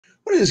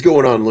What is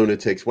going on,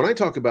 lunatics? When I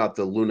talk about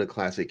the Luna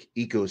Classic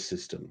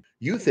ecosystem,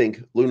 you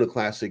think Luna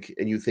Classic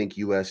and you think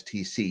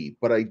USTC,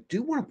 but I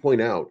do want to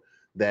point out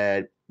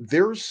that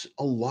there's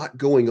a lot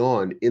going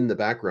on in the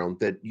background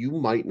that you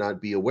might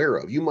not be aware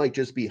of. You might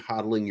just be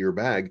hodling your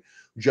bag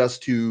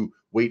just to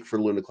wait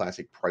for Luna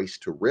Classic price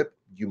to rip.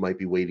 You might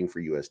be waiting for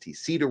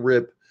USTC to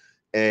rip.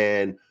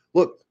 And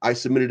look, I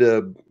submitted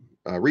a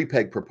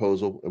Repeg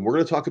proposal, and we're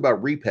going to talk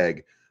about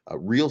Repeg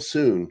real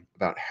soon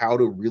about how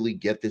to really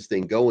get this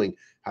thing going,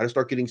 how to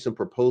start getting some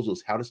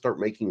proposals, how to start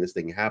making this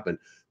thing happen.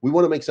 We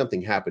want to make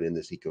something happen in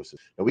this ecosystem.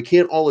 Now, we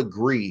can't all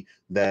agree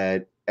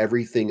that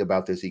everything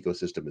about this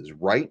ecosystem is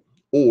right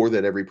or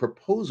that every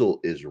proposal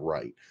is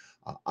right.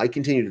 I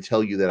continue to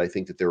tell you that I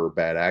think that there are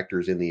bad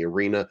actors in the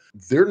arena.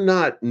 They're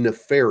not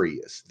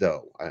nefarious,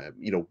 though.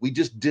 We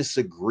just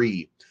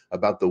disagree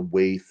about the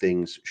way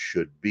things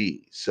should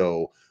be.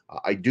 So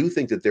I do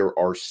think that there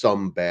are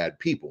some bad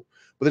people,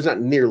 but there's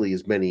not nearly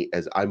as many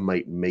as I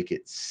might make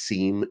it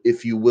seem,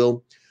 if you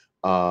will.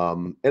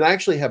 And I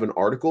actually have an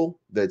article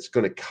that's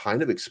going to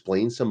kind of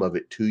explain some of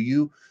it to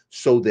you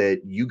so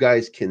that you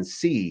guys can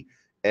see.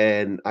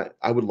 And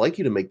I would like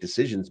you to make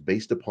decisions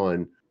based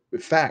upon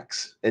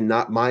facts and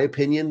not my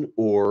opinion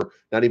or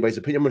not anybody's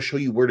opinion. I'm going to show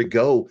you where to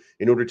go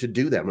in order to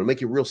do that. I'm going to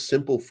make it real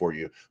simple for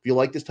you. If you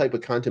like this type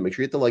of content, make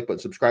sure you hit the like button,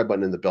 subscribe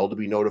button, and the bell to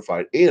be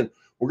notified. And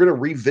we're going to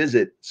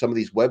revisit some of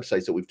these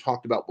websites that we've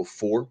talked about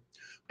before.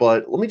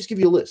 But let me just give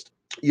you a list.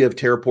 You have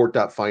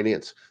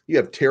Terra.finance. You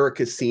have Terra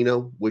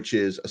Casino, which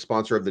is a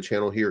sponsor of the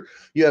channel here.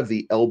 You have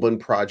the Elbun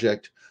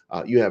Project.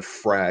 You have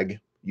Frag.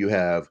 You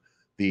have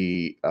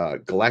the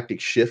Galactic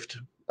Shift.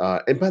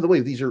 And by the way,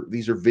 these are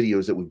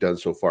videos that we've done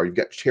so far. You've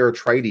got Terra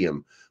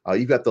Tridium.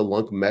 You've got the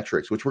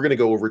Luncmetrics, which we're going to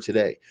go over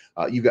today.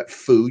 You've got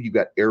Food. You've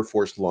got Air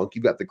Force Lunk.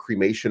 You've got the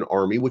Cremation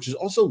Army, which is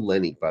also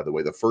Lenny, by the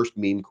way, the first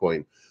meme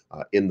coin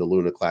in the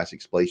Luna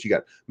Classics place. You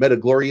got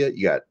Metagloria.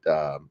 You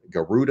got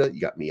Garuda.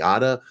 You got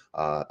Miata.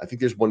 I think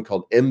there's one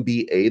called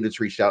MBA that's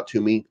reached out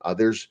to me.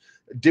 There's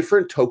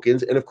different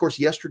tokens. And of course,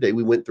 yesterday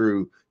we went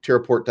through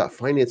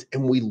Terraport.finance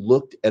and we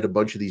looked at a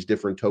bunch of these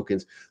different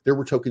tokens. There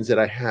were tokens that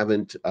I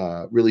haven't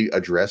really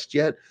addressed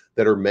yet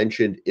that are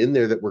mentioned in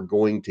there that we're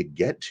going to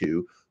get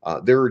to.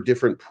 There are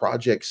different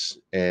projects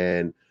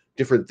and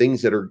different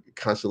things that are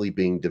constantly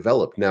being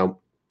developed. Now,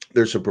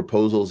 there's some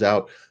proposals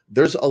out.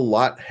 There's a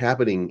lot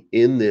happening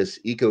in this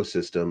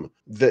ecosystem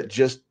that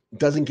just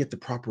doesn't get the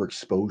proper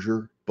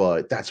exposure,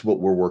 but that's what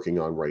we're working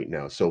on right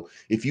now. So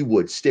if you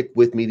would stick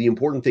with me, the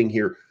important thing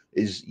here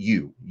is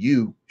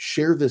you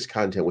share this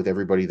content with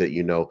everybody that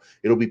you know.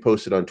 It'll be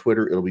posted on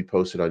Twitter. It'll be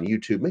posted on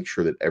YouTube. Make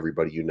sure that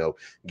everybody you know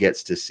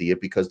gets to see it,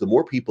 because the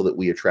more people that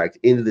we attract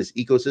into this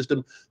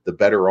ecosystem, the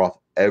better off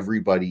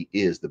everybody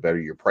is. The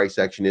better your price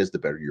action is, the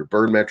better your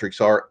burn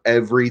metrics are.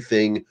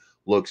 Everything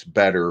looks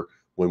better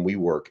when we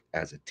work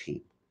as a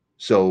team.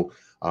 So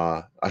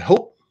I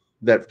hope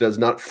that does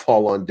not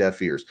fall on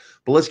deaf ears.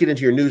 But let's get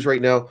into your news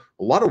right now.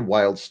 A lot of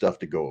wild stuff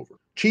to go over.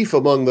 Chief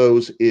among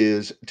those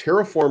is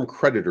Terraform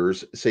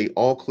creditors say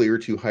all clear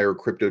to hire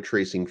crypto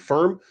tracing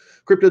firm.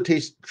 Crypto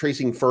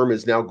tracing firm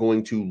is now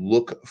going to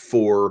look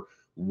for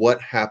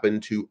what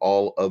happened to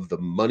all of the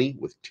money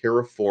with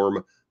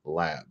Terraform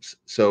Labs.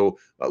 So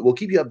we'll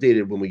keep you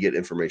updated when we get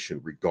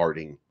information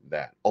regarding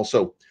that.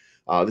 Also,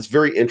 this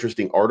very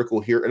interesting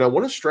article here, and I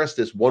want to stress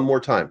this one more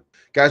time.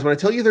 Guys, when I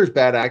tell you there's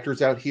bad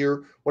actors out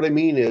here, what I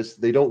mean is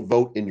they don't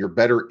vote in your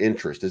better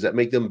interest. Does that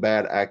make them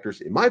bad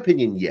actors? In my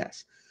opinion,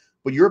 yes.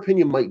 But your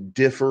opinion might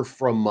differ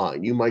from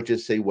mine. You might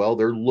just say, well,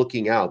 they're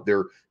looking out.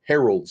 They're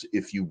heralds,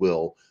 if you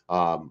will,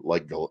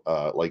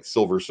 like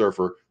Silver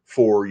Surfer,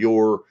 for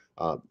your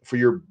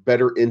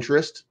better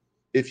interest,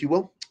 if you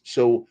will.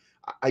 So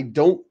I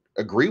don't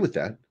agree with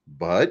that,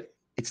 but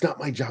it's not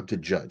my job to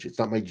judge. It's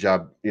not my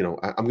job.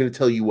 I'm going to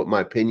tell you what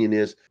my opinion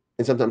is.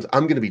 And sometimes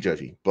I'm going to be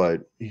judgy,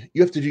 but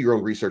you have to do your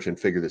own research and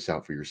figure this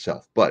out for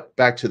yourself. But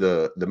back to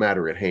the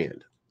matter at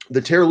hand. The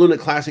Terra Luna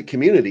Classic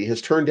community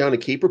has turned down a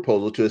key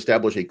proposal to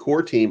establish a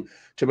core team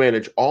to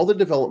manage all the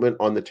development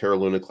on the Terra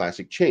Luna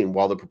Classic chain.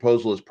 While the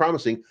proposal is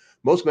promising,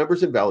 most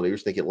members and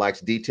validators think it lacks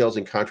details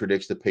and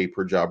contradicts the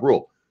pay-per-job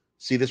rule.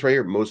 See this right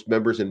here? Most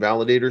members and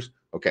validators?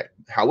 Okay.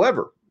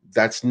 However,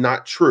 that's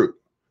not true.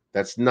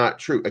 That's not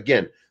true.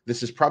 Again,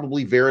 this is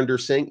probably Verinder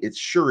saying it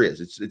sure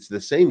is. It's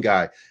the same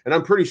guy. And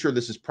I'm pretty sure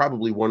this is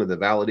probably one of the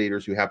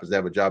validators who happens to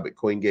have a job at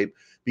CoinGate,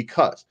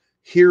 because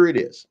here it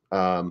is.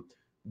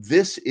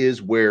 This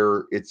is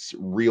where it's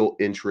real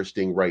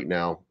interesting right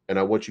now, and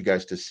I want you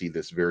guys to see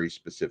this very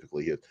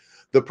specifically.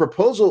 The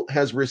proposal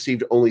has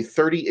received only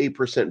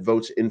 38%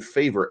 votes in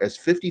favor, as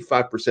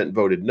 55%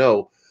 voted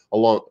no,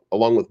 along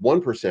with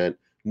 1%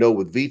 no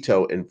with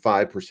veto and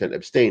 5%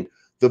 abstained.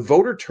 The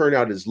voter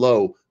turnout is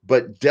low,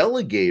 but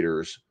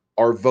delegators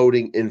are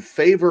voting in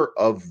favor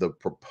of the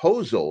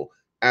proposal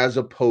as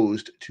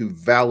opposed to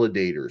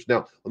validators.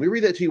 Now, let me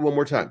read that to you one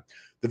more time.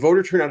 The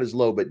voter turnout is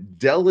low, but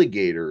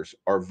delegators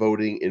are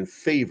voting in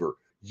favor.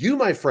 You,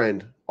 my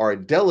friend, are a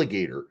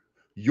delegator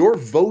You're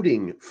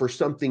voting for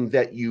something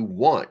that you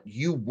want.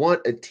 You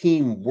want a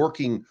team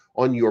working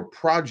on your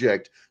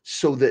project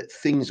so that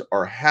things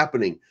are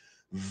happening.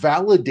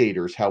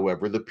 Validators,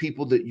 however, the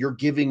people that you're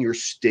giving your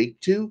stake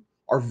to,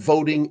 are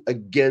voting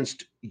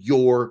against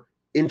your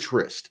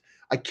interest.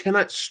 I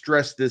cannot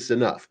stress this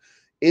enough.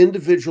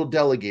 Individual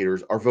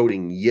delegators are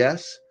voting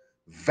yes,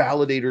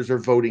 validators are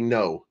voting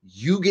no.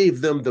 You gave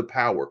them the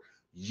power.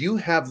 You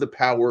have the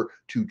power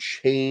to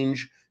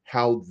change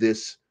how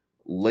this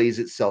lays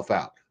itself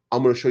out.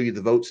 I'm going to show you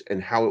the votes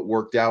and how it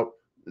worked out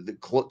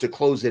to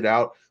close it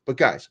out. But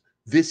guys,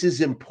 this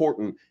is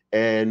important,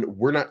 and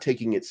we're not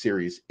taking it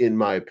serious, in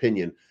my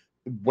opinion.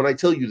 When I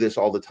tell you this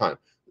all the time,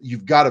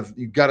 you've got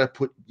to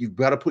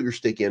put your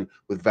stake in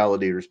with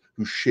validators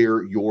who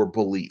share your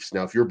beliefs.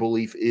 Now, if your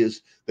belief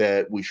is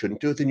that we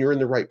shouldn't do it, then you're in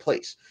the right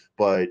place.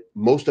 But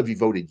most of you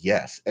voted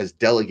yes as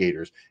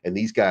delegators, and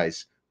these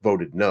guys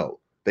voted no.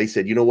 They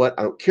said, you know what?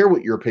 I don't care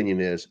what your opinion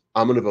is.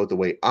 I'm going to vote the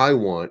way I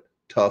want.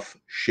 Tough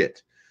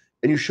shit.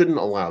 And you shouldn't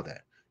allow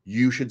that.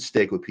 You should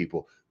stake with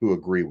people who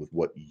agree with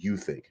what you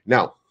think.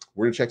 Now,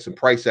 we're going to check some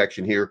price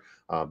action here.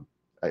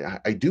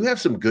 I do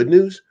have some good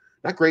news.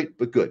 Not great,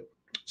 but good.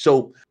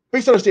 So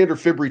based on a standard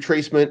fib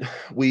retracement,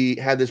 we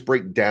had this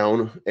break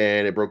down,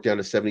 and it broke down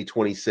to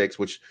 70.26,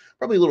 which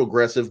probably a little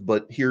aggressive,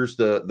 but here's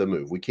the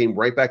move. We came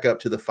right back up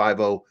to the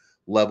 5.0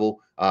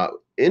 level,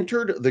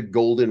 entered the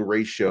golden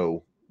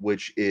ratio,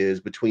 which is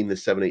between the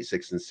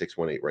 786 and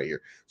 618 right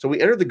here. So we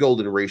entered the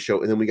golden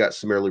ratio, and then we got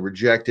summarily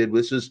rejected.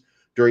 This is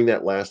during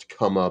that last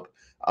come up,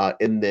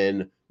 and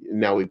then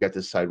now we've got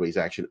this sideways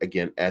action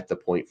again at the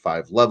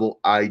 0.5 level.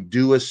 I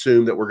do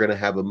assume that we're going to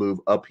have a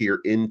move up here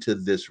into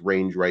this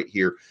range right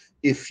here.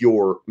 If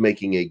you're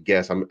making a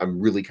guess, I'm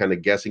really kind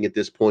of guessing at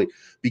this point,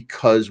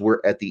 because we're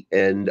at the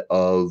end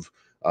of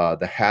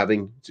the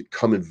halving. It's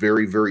coming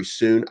very, very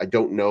soon. I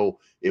don't know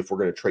if we're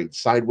going to trade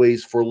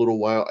sideways for a little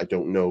while. I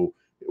don't know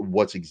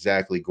what's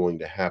exactly going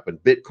to happen.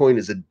 Bitcoin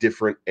is a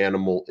different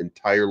animal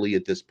entirely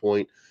at this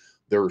point.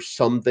 There are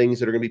some things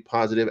that are going to be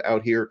positive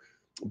out here,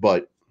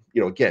 but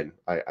again,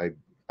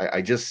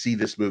 I just see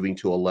this moving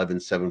to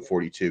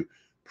 11,742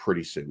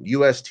 pretty soon.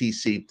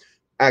 USTC,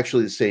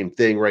 actually the same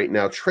thing right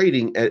now,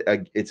 trading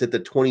at it's at the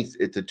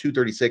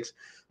 236,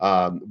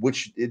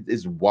 which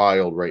is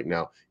wild right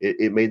now.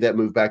 It made that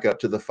move back up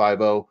to the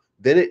 5.0.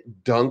 Then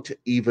it dunked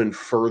even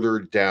further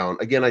down.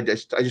 Again, I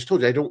just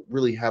told you I don't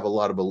really have a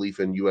lot of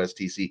belief in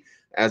USTC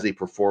as a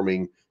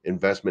performing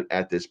investment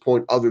at this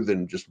point, other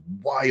than just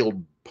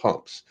wild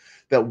pumps.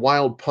 That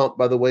wild pump,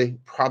 by the way,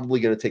 probably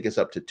going to take us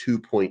up to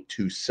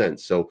 2.2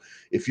 cents. So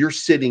if you're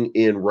sitting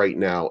in right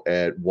now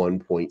at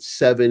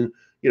 1.7,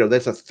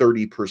 that's a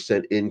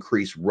 30%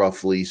 increase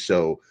roughly.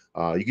 So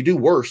you could do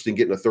worse than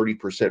getting a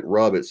 30%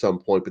 rub at some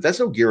point, but that's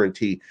no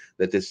guarantee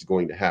that this is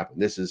going to happen.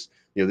 This is,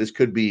 this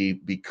could be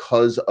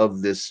because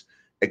of this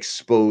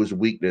exposed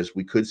weakness.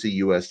 We could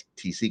see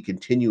USTC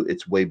continue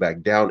its way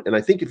back down. And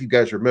I think if you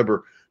guys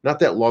remember, not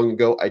that long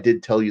ago, I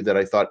did tell you that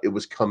I thought it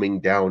was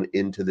coming down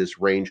into this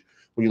range.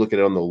 When you look at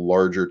it on the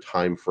larger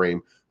time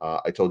frame,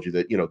 I told you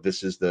that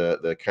this is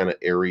the kind of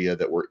area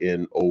that we're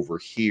in over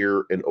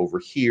here, and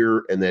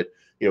that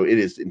it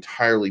is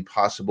entirely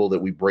possible that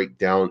we break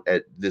down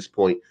at this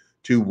point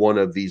to one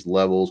of these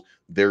levels.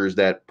 There's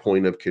that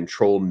point of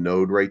control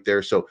node right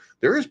there. So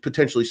there is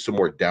potentially some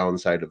more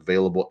downside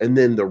available. And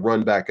then the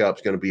run back up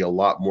is going to be a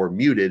lot more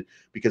muted,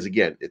 because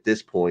again, at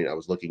this point, I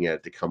was looking at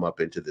it to come up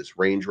into this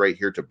range right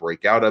here to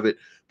break out of it,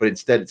 but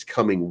instead it's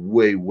coming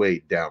way, way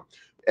down.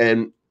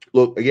 And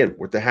look, again,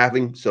 we're at the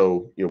halving,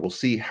 so we'll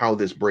see how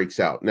this breaks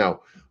out.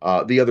 Now,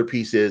 the other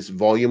piece is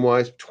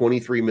volume-wise,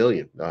 23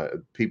 million.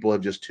 People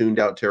have just tuned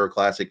out Terra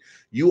Classic.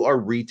 You are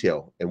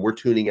retail, and we're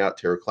tuning out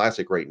Terra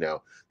Classic right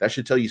now. That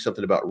should tell you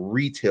something about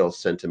retail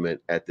sentiment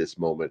at this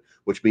moment,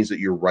 which means that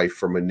you're rife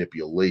for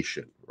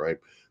manipulation, right?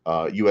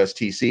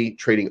 USTC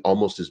trading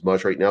almost as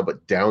much right now,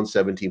 but down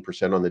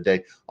 17% on the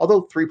day,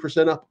 although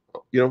 3% up.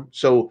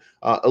 So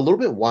a little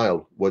bit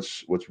wild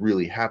what's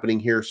really happening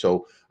here.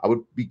 So I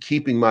would be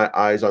keeping my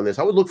eyes on this.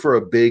 I would look for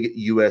a big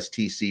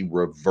USTC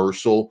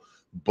reversal,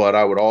 but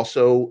I would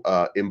also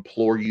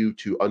implore you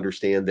to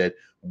understand that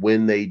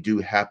when they do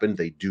happen,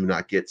 they do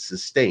not get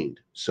sustained.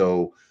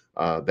 So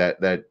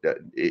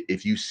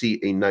if you see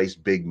a nice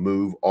big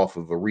move off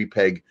of a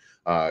repeg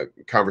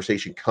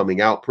conversation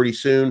coming out pretty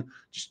soon,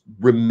 just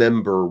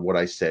remember what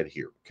I said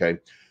here, okay?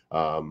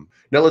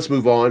 Now let's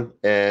move on,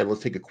 and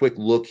let's take a quick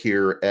look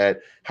here at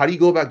how do you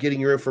go about getting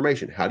your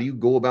information? How do you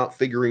go about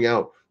figuring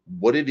out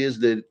what it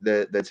is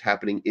that's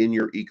happening in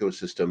your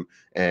ecosystem?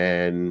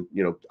 And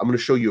I'm going to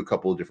show you a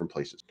couple of different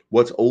places.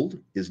 What's old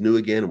is new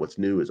again, and what's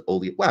new is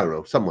old again. Well, I don't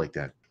know, something like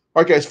that.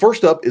 All right, guys.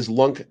 First up is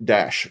Lunc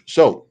Dash.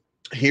 So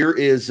here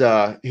is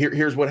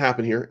here's what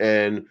happened here,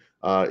 and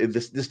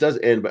this does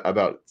end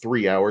about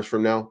 3 hours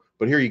from now.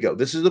 But here you go.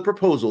 This is the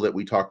proposal that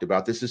we talked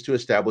about. This is to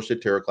establish a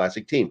Terra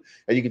Classic team,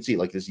 and you can see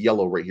like this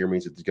yellow right here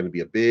means that there's going to be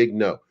a big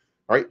no.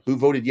 All right, who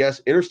voted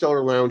yes?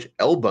 Interstellar Lounge,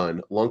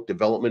 Elbun, Lunc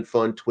Development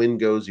Fund, Twin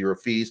Go, Zero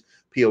Fees,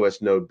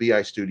 POS Node,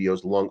 BI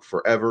Studios, Lunc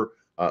Forever,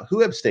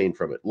 Who abstained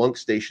from it? Lunc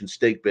Station,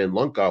 Stakebin,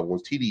 Lunc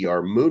Goblins,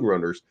 TDR,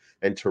 Moonrunners,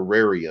 and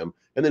Terrarium.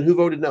 And then who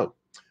voted no?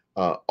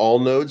 All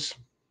nodes,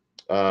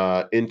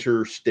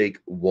 enter stake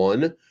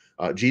 1.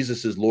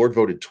 Jesus is Lord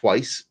voted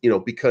twice,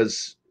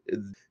 because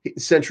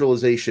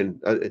centralization.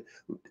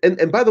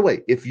 And by the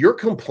way, if your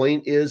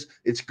complaint is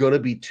it's going to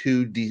be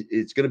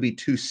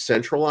too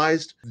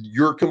centralized,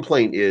 your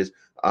complaint is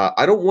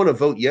I don't want to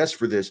vote yes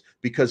for this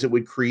because it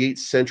would create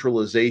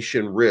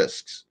centralization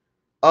risks.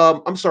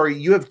 I'm sorry,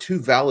 you have 2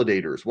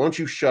 validators. Why don't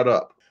you shut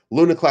up?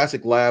 Luna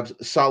Classic Labs,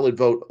 Solid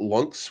Vote,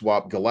 Lunc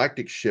Swap,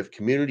 Galactic Shift,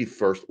 Community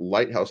First,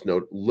 Lighthouse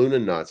Node, Luna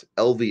Nuts,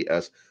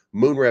 LVS,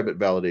 Moonrabbit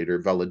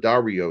Validator,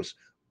 Validarios,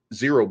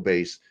 Zero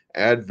Base,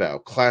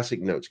 AdVal,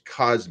 Classic Notes,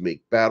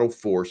 Cosmic, Battle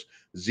Force,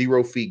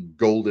 Zero Feet,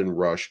 Golden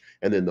Rush,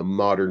 and then the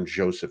Modern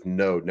Joseph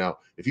node. Now,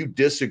 if you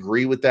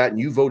disagree with that and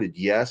you voted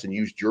yes and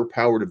used your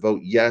power to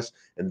vote yes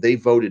and they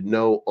voted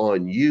no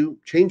on you,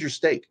 change your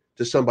stake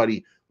to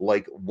somebody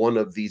like one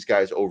of these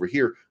guys over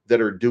here that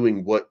are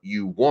doing what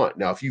you want.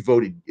 Now, if you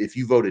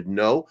voted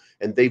no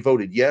and they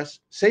voted yes,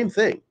 same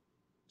thing.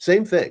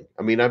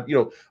 I mean,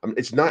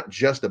 it's not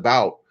just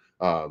about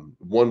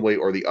one way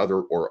or the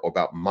other or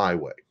about my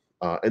way.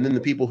 And then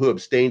the people who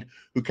abstained,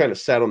 who kind of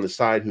sat on the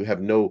side, who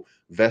have no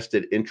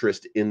vested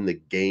interest in the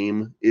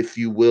game, if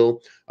you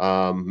will,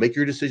 make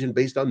your decision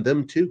based on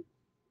them too.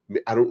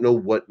 I don't know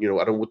what I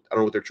don't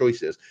know what their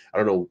choice is. I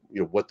don't know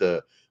what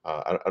the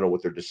I don't know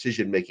what their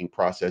decision making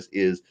process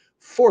is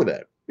for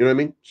that. You know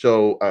what I mean?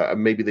 So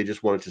maybe they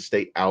just wanted to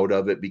stay out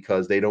of it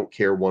because they don't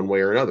care one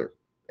way or another.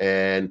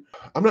 And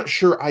I'm not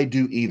sure I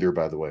do either.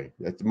 By the way,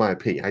 that's my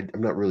opinion.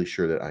 I'm not really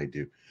sure that I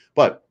do.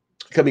 But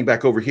coming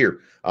back over here,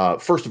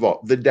 first of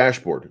all, the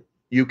dashboard.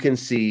 You can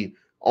see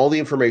all the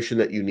information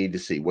that you need to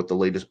see: what the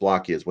latest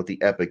block is, what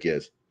the epic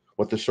is,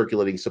 what the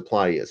circulating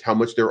supply is, how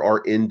much there are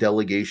in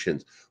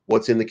delegations,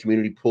 what's in the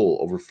community pool.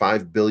 Over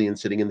 5 billion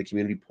sitting in the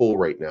community pool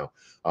right now.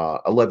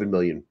 11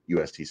 million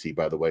USTC,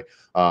 by the way.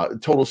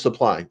 Total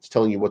supply, it's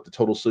telling you what the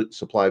total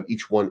supply of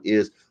each one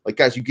is. Like,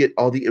 guys, you get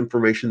all the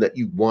information that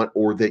you want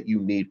or that you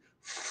need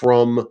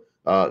from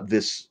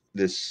this.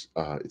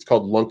 It's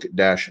called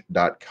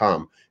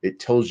lunc-.com. It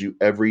tells you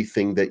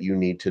everything that you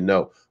need to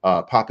know.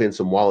 Pop in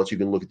some wallets. You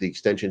can look at the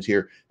extensions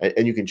here,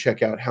 and you can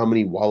check out how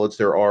many wallets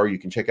there are. You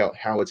can check out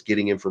how it's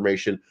getting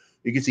information.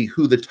 You can see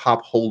who the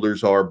top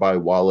holders are by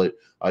wallet.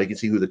 You can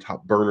see who the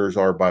top burners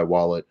are by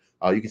wallet.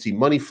 You can see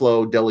money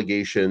flow,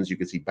 delegations. You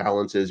can see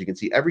balances. You can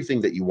see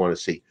everything that you want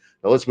to see.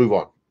 Now let's move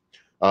on.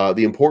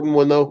 The important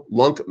one, though,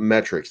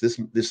 Luncmetrics.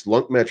 This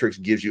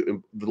Luncmetrics gives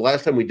you, the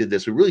last time we did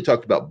this, we really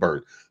talked about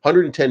burn.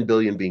 110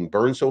 billion being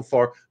burned so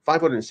far,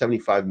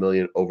 575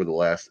 million over the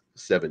last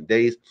 7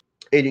 days.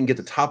 And you can get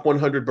the top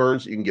 100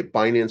 burns. You can get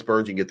Binance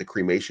burns. You can get the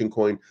cremation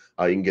coin.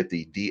 You can get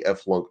the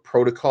DF Lunc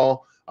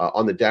protocol.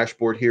 On the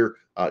dashboard here,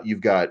 you've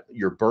got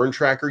your burn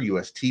tracker,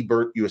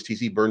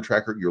 USTC burn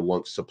tracker, your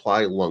Lunc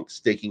supply, Lunc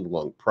staking,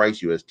 Lunc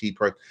price, UST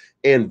price,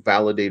 and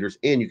validators.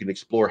 And you can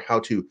explore how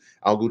to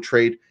algo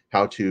trade,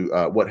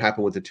 what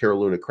happened with the Terra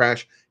Luna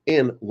crash,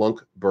 and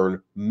Lunc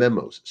burn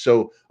memos.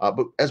 So,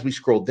 but as we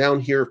scroll down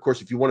here, of course,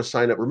 if you want to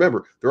sign up,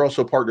 remember, they're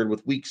also partnered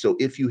with Weeks. So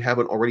if you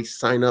haven't already,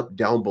 sign up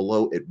down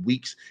below at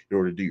Weeks in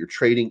order to do your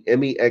trading.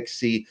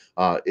 MEXC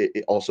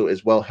it also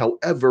as well.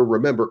 However,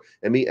 remember,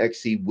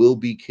 MEXC will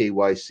be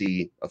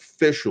KYC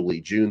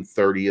officially June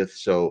 30th.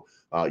 So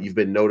you've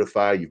been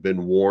notified, you've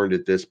been warned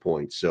at this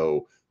point.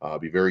 So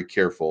be very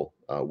careful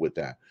with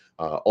that.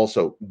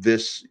 Also,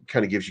 this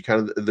kind of gives you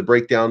kind of the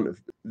breakdown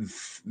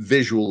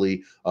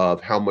visually of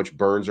how much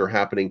burns are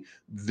happening.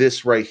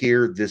 This right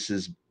here, this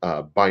is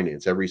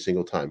Binance every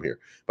single time here.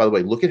 By the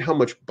way, look at how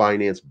much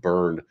Binance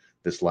burned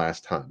this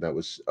last time. That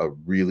was a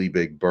really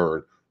big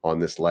burn on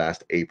this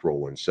last April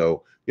one.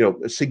 So,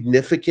 a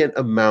significant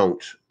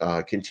amount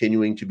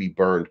continuing to be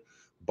burned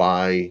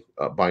by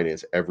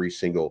Binance every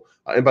single.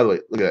 And by the way,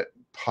 look at that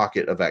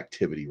pocket of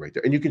activity right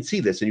there. And you can see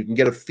this and you can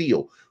get a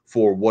feel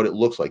for what it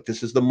looks like.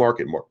 This is the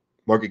market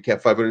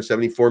cap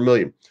 574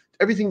 million.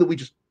 Everything that we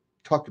just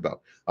talked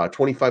about.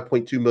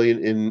 25.2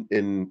 million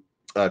in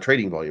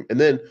trading volume. And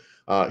then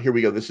here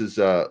we go. This is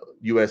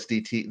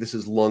USDT. This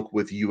is Lunc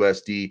with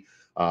USDT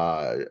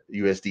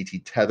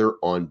tether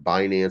on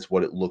Binance,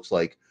 what it looks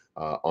like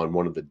on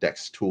one of the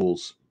DEX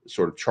tools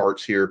sort of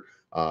charts here.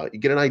 You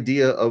get an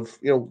idea of,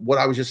 what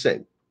I was just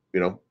saying,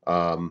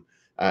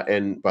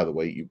 and by the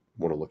way, you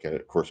want to look at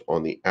it, of course,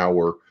 on the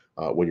hour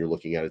when you're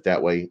looking at it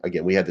that way.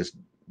 Again, we had this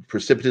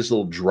precipitous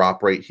little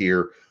drop right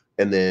here,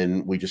 and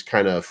then we just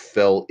kind of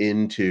fell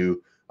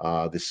into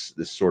this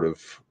sort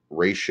of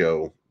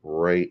ratio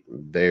right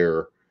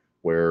there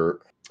where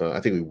I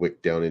think we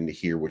wicked down into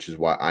here, which is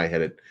why I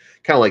had it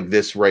kind of like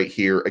this right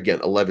here. Again,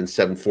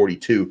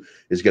 11,742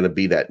 is going to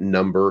be that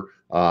number.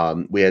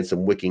 We had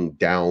some wicking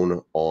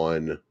down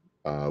on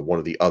one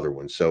of the other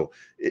ones. So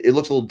it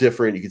looks a little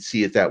different. You can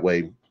see it that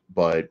way.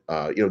 But,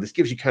 this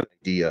gives you kind of an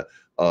idea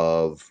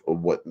of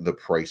what the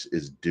price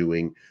is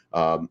doing.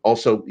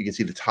 Also, you can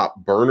see the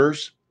top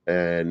burners.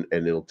 and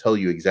it'll tell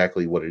you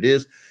exactly what it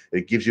is.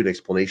 It gives you an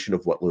explanation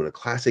of what Luna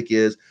Classic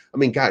is. I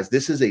mean, guys,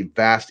 this is a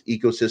vast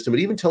ecosystem. It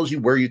even tells you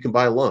where you can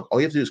buy Lunc. All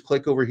you have to do is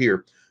click over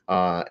here,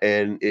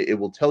 and it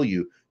will tell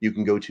you. You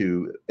can go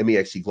to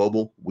MEXC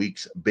Global,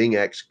 Weeks,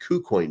 BingX,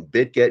 KuCoin,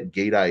 BitGet,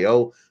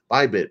 Gate.io,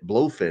 Bybit,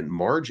 Blowfin,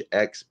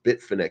 MargeX,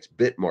 Bitfinex,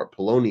 Bitmart,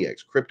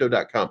 Poloniex,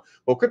 Crypto.com.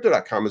 Well,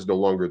 Crypto.com is no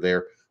longer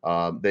there.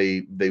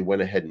 They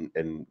went ahead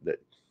and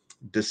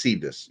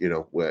deceived us,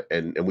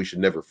 and we should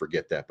never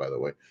forget that, by the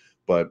way.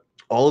 But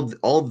all of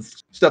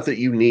the stuff that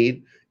you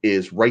need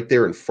is right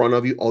there in front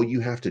of you. All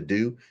you have to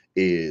do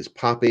is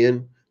pop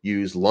in,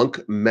 use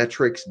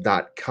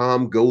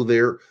Luncmetrics.com, go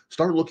there,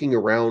 start looking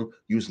around,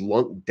 use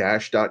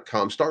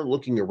Lunc-.com, start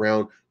looking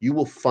around. You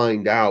will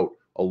find out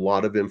a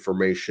lot of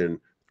information.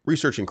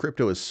 Researching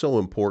crypto is so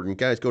important.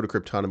 Guys, go to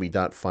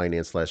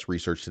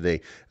Cryptonomy.finance/research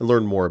today and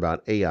learn more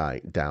about AI,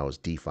 DAOs,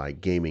 DeFi,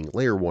 gaming,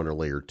 layer 1 or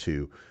layer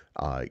 2,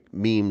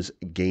 memes,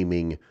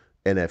 gaming,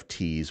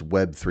 NFTs,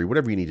 Web3,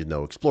 whatever you need to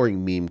know,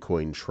 exploring meme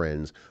coin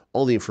trends.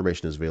 All the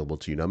information is available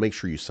to you. Now make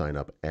sure you sign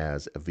up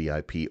as a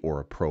VIP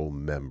or a pro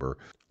member.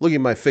 Looking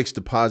at my fixed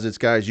deposits,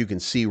 guys, you can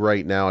see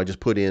right now I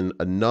just put in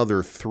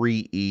another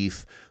 3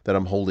 ETH that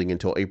I'm holding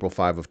until April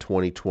 5 of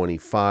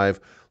 2025.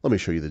 Let me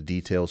show you the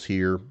details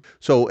here.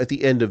 So at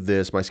the end of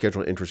this, my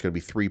scheduled interest is going to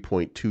be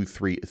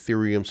 3.23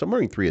 Ethereum. So I'm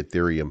earning 3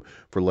 Ethereum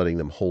for letting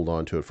them hold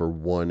on to it for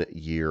 1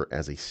 year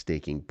as a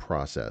staking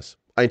process.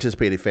 I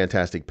anticipate a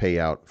fantastic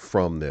payout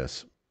from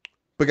this.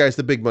 But guys,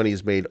 the big money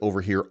is made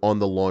over here on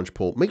the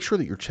Launchpool. Make sure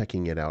that you're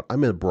checking it out.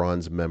 I'm a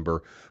bronze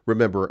member.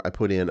 Remember, I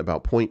put in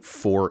about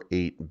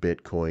 0.48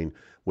 Bitcoin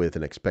with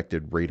an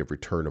expected rate of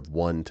return of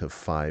 1 to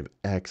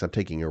 5x. I'm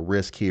taking a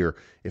risk here.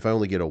 If I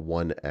only get a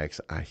 1x,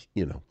 I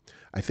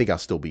think I'll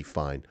still be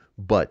fine.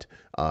 But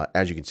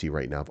as you can see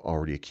right now, I've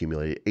already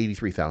accumulated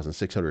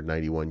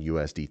 83,691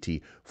 USDT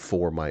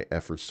for my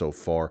efforts so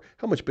far.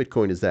 How much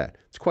Bitcoin is that?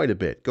 It's quite a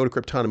bit. Go to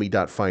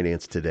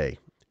Cryptonomy.finance today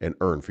and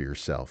earn for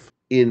yourself.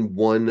 In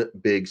one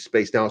big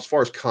space. Now, as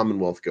far as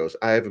Commonwealth goes,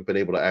 I haven't been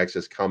able to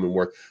access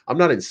Commonwealth. I'm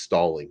not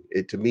installing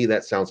it. To me,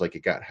 that sounds like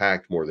it got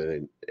hacked more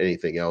than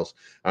anything else.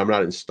 I'm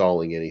not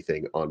installing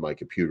anything on my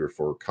computer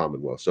for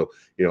Commonwealth. So,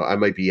 I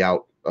might be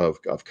out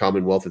of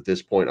Commonwealth at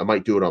this point. I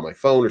might do it on my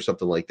phone or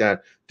something like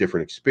that.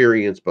 Different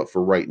experience. But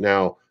for right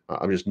now,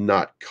 I'm just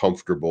not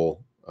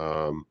comfortable.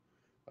 So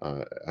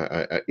let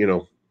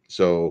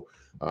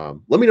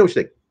me know what you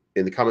think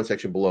in the comment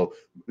section below.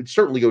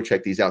 Certainly go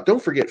check these out.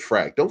 Don't forget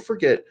Frag. Don't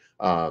forget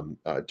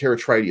Terra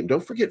Tridium.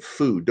 Don't forget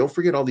Food. Don't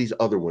forget all these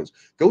other ones.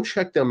 Go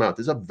check them out.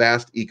 There's a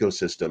vast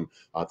ecosystem.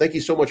 Thank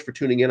you so much for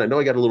tuning in. I know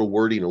I got a little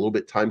wordy and a little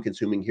bit time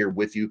consuming here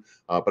with you,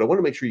 but I want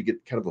to make sure you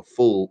get kind of a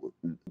full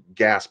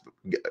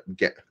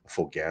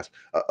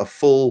a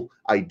full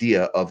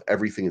idea of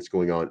everything that's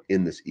going on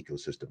in this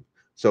ecosystem.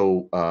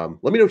 So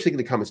let me know what you think in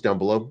the comments down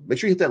below. Make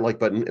sure you hit that like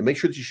button and make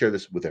sure that you share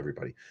this with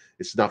everybody.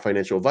 It's not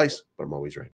financial advice, but I'm always right.